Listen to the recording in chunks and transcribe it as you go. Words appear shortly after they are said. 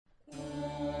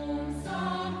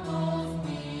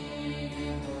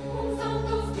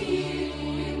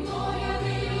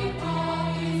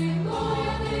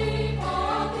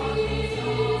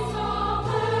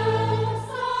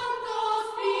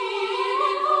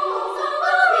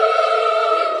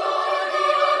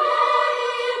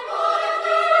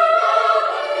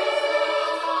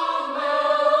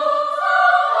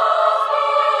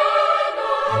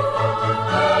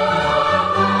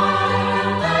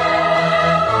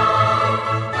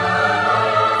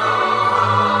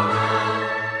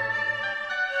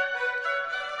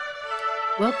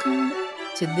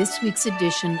to this week's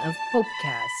edition of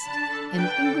Popecast,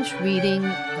 an English reading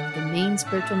of the main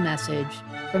spiritual message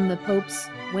from the Pope's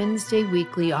Wednesday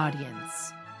weekly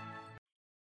audience.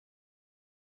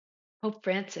 Pope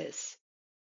Francis,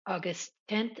 August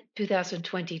 10th,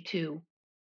 2022.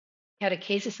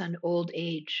 Catechesis on Old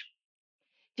Age.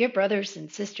 Dear brothers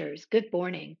and sisters, good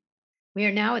morning. We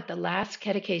are now at the last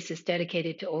catechesis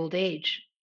dedicated to old age.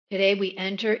 Today we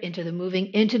enter into the moving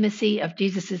intimacy of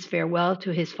Jesus' farewell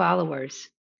to his followers,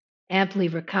 amply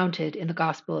recounted in the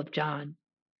Gospel of John.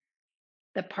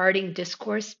 The parting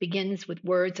discourse begins with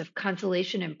words of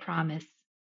consolation and promise.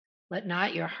 Let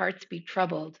not your hearts be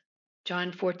troubled.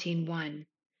 John 14:1.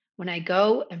 When I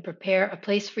go and prepare a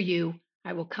place for you,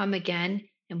 I will come again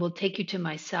and will take you to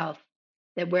myself,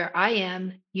 that where I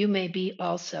am, you may be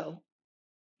also.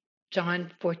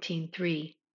 John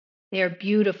 14:3. They are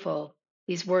beautiful,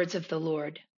 these words of the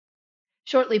Lord.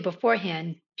 Shortly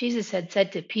beforehand, Jesus had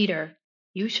said to Peter,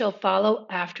 "You shall follow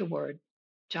afterward,"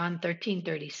 John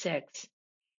 13:36,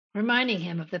 reminding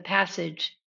him of the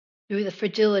passage through the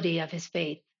fragility of his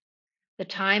faith. The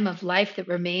time of life that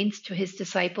remains to his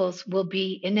disciples will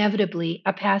be inevitably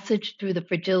a passage through the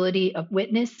fragility of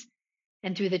witness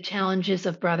and through the challenges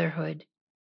of brotherhood.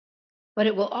 But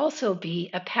it will also be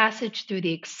a passage through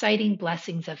the exciting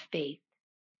blessings of faith.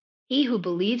 He who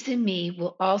believes in me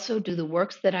will also do the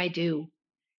works that I do.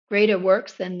 Greater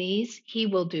works than these he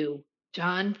will do.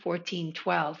 John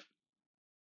 14:12.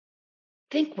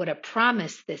 Think what a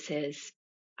promise this is.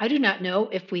 I do not know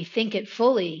if we think it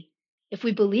fully, if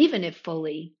we believe in it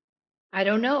fully. I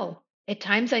don't know. At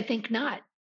times I think not.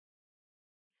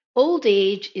 Old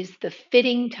age is the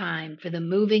fitting time for the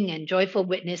moving and joyful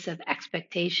witness of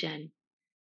expectation.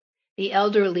 The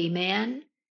elderly man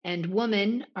and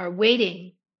woman are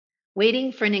waiting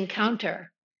for an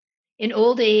encounter. In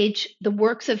old age, the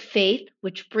works of faith,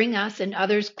 which bring us and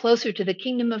others closer to the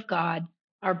kingdom of God,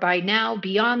 are by now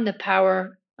beyond the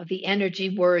power of the energy,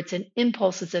 words, and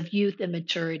impulses of youth and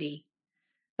maturity.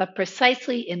 But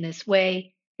precisely in this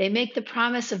way, they make the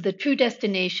promise of the true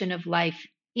destination of life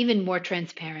even more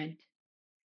transparent.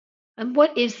 And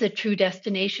what is the true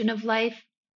destination of life?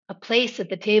 A place at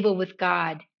the table with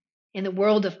God, in the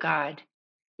world of God.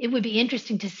 It would be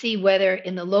interesting to see whether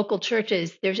in the local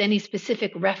churches there's any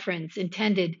specific reference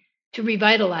intended to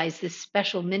revitalize this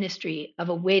special ministry of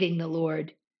awaiting the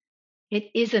Lord. It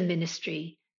is a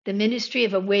ministry, the ministry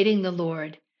of awaiting the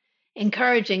Lord,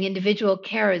 encouraging individual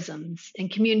charisms and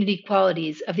community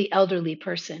qualities of the elderly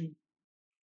person.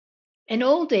 An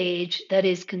old age that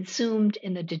is consumed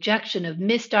in the dejection of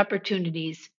missed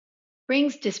opportunities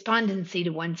brings despondency to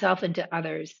oneself and to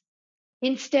others.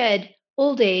 Instead,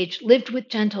 old age, lived with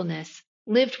gentleness,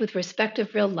 lived with respect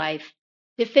of real life,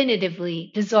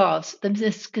 definitively dissolves the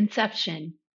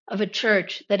misconception of a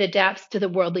church that adapts to the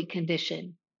worldly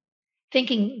condition,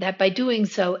 thinking that by doing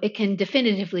so it can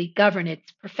definitively govern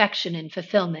its perfection and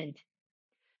fulfillment.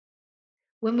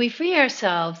 When we free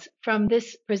ourselves from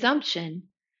this presumption,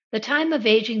 the time of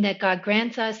aging that God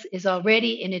grants us is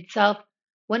already in itself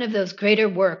one of those greater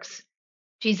works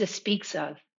Jesus speaks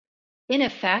of. In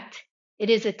effect, it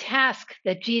is a task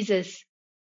that Jesus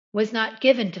was not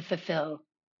given to fulfill.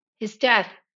 His death,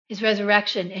 his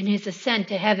resurrection, and his ascent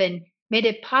to heaven made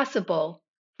it possible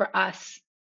for us.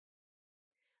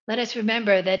 Let us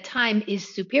remember that time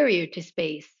is superior to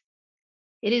space.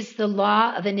 It is the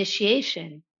law of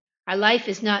initiation. Our life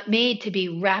is not made to be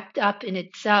wrapped up in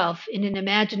itself in an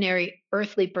imaginary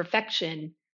earthly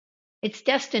perfection. It's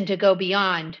destined to go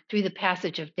beyond through the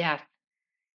passage of death,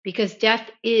 because death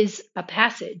is a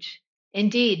passage.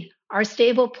 Indeed, our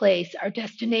stable place, our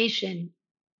destination,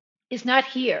 is not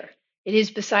here. It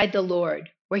is beside the Lord,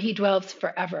 where he dwells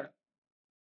forever.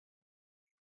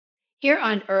 Here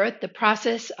on earth, the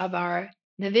process of our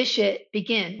novitiate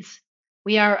begins.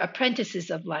 We are apprentices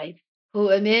of life, who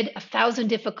amid 1,000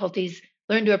 difficulties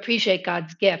learn to appreciate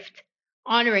God's gift,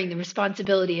 honoring the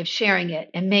responsibility of sharing it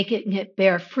and making it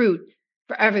bear fruit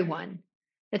for everyone.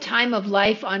 The time of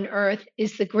life on earth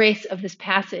is the grace of this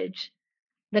passage.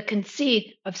 The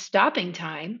conceit of stopping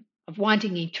time, of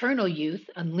wanting eternal youth,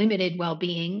 unlimited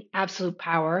well-being, absolute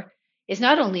power, is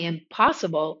not only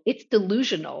impossible, it's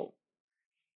delusional.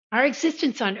 Our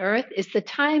existence on earth is the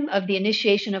time of the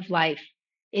initiation of life.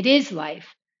 It is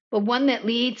life, but one that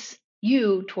leads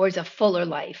you towards a fuller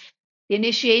life, the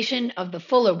initiation of the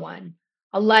fuller one,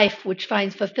 a life which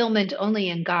finds fulfillment only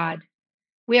in God.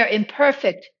 We are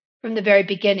imperfect from the very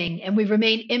beginning, and we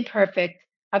remain imperfect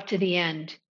up to the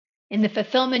end. In the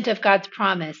fulfillment of God's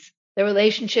promise, the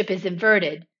relationship is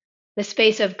inverted. The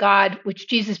space of God, which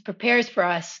Jesus prepares for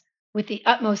us with the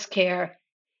utmost care,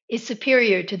 is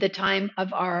superior to the time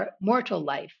of our mortal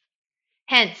life.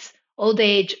 Hence, old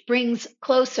age brings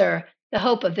closer the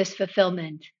hope of this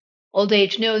fulfillment. Old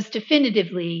age knows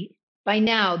definitively by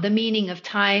now the meaning of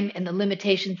time and the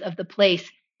limitations of the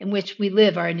place in which we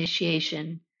live our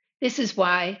initiation. This is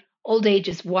why old age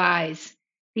is wise.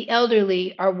 The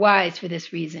elderly are wise for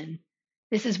this reason.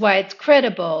 This is why it's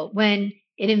credible when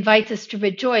it invites us to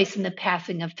rejoice in the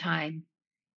passing of time.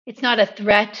 It's not a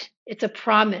threat, it's a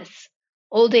promise.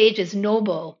 Old age is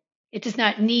noble. It does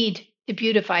not need to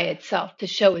beautify itself to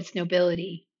show its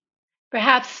nobility.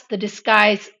 Perhaps the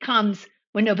disguise comes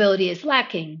when nobility is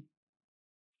lacking.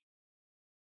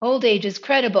 Old age is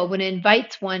credible when it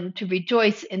invites one to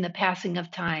rejoice in the passing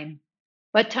of time.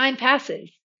 But time passes.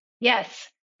 Yes,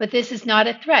 but this is not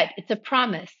a threat, it's a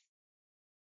promise.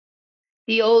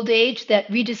 The old age that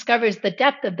rediscovers the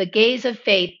depth of the gaze of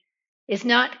faith is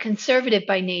not conservative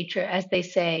by nature, as they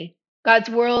say. God's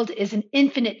world is an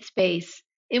infinite space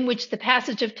in which the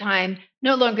passage of time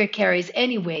no longer carries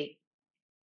any weight.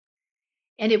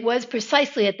 And it was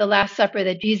precisely at the Last Supper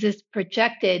that Jesus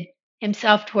projected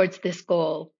himself towards this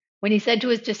goal, when he said to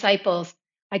his disciples,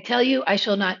 I tell you, I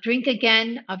shall not drink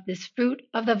again of this fruit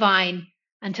of the vine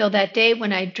until that day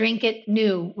when I drink it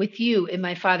new with you in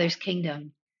my Father's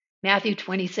kingdom. Matthew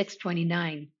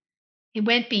 26:29. He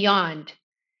went beyond.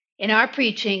 In our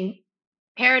preaching,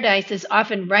 paradise is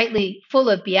often rightly full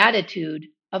of beatitude,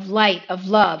 of light, of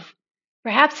love.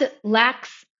 Perhaps it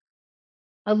lacks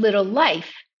a little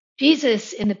life.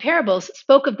 Jesus in the parables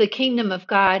spoke of the kingdom of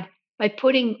God by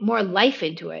putting more life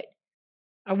into it.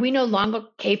 Are we no longer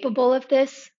capable of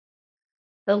this?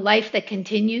 The life that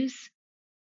continues?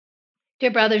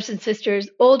 Dear brothers and sisters,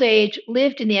 old age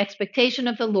lived in the expectation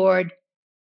of the Lord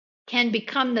can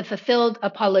become the fulfilled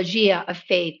apologia of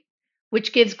faith,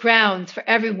 which gives grounds for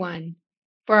everyone,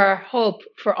 for our hope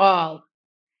for all.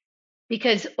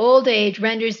 Because old age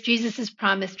renders Jesus'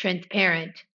 promise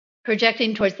transparent,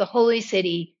 projecting towards the holy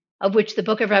city of which the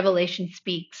book of Revelation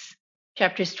speaks,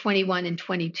 chapters 21 and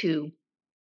 22.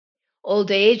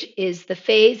 Old age is the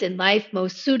phase in life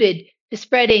most suited to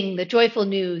spreading the joyful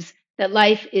news that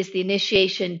life is the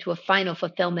initiation to a final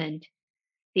fulfillment.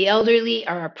 The elderly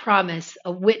are a promise,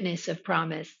 a witness of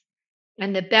promise,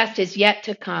 and the best is yet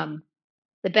to come.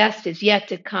 The best is yet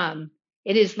to come.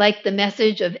 It is like the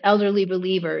message of elderly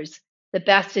believers. The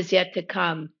best is yet to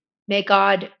come. May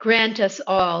God grant us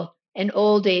all an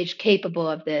old age capable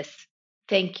of this.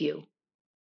 Thank you.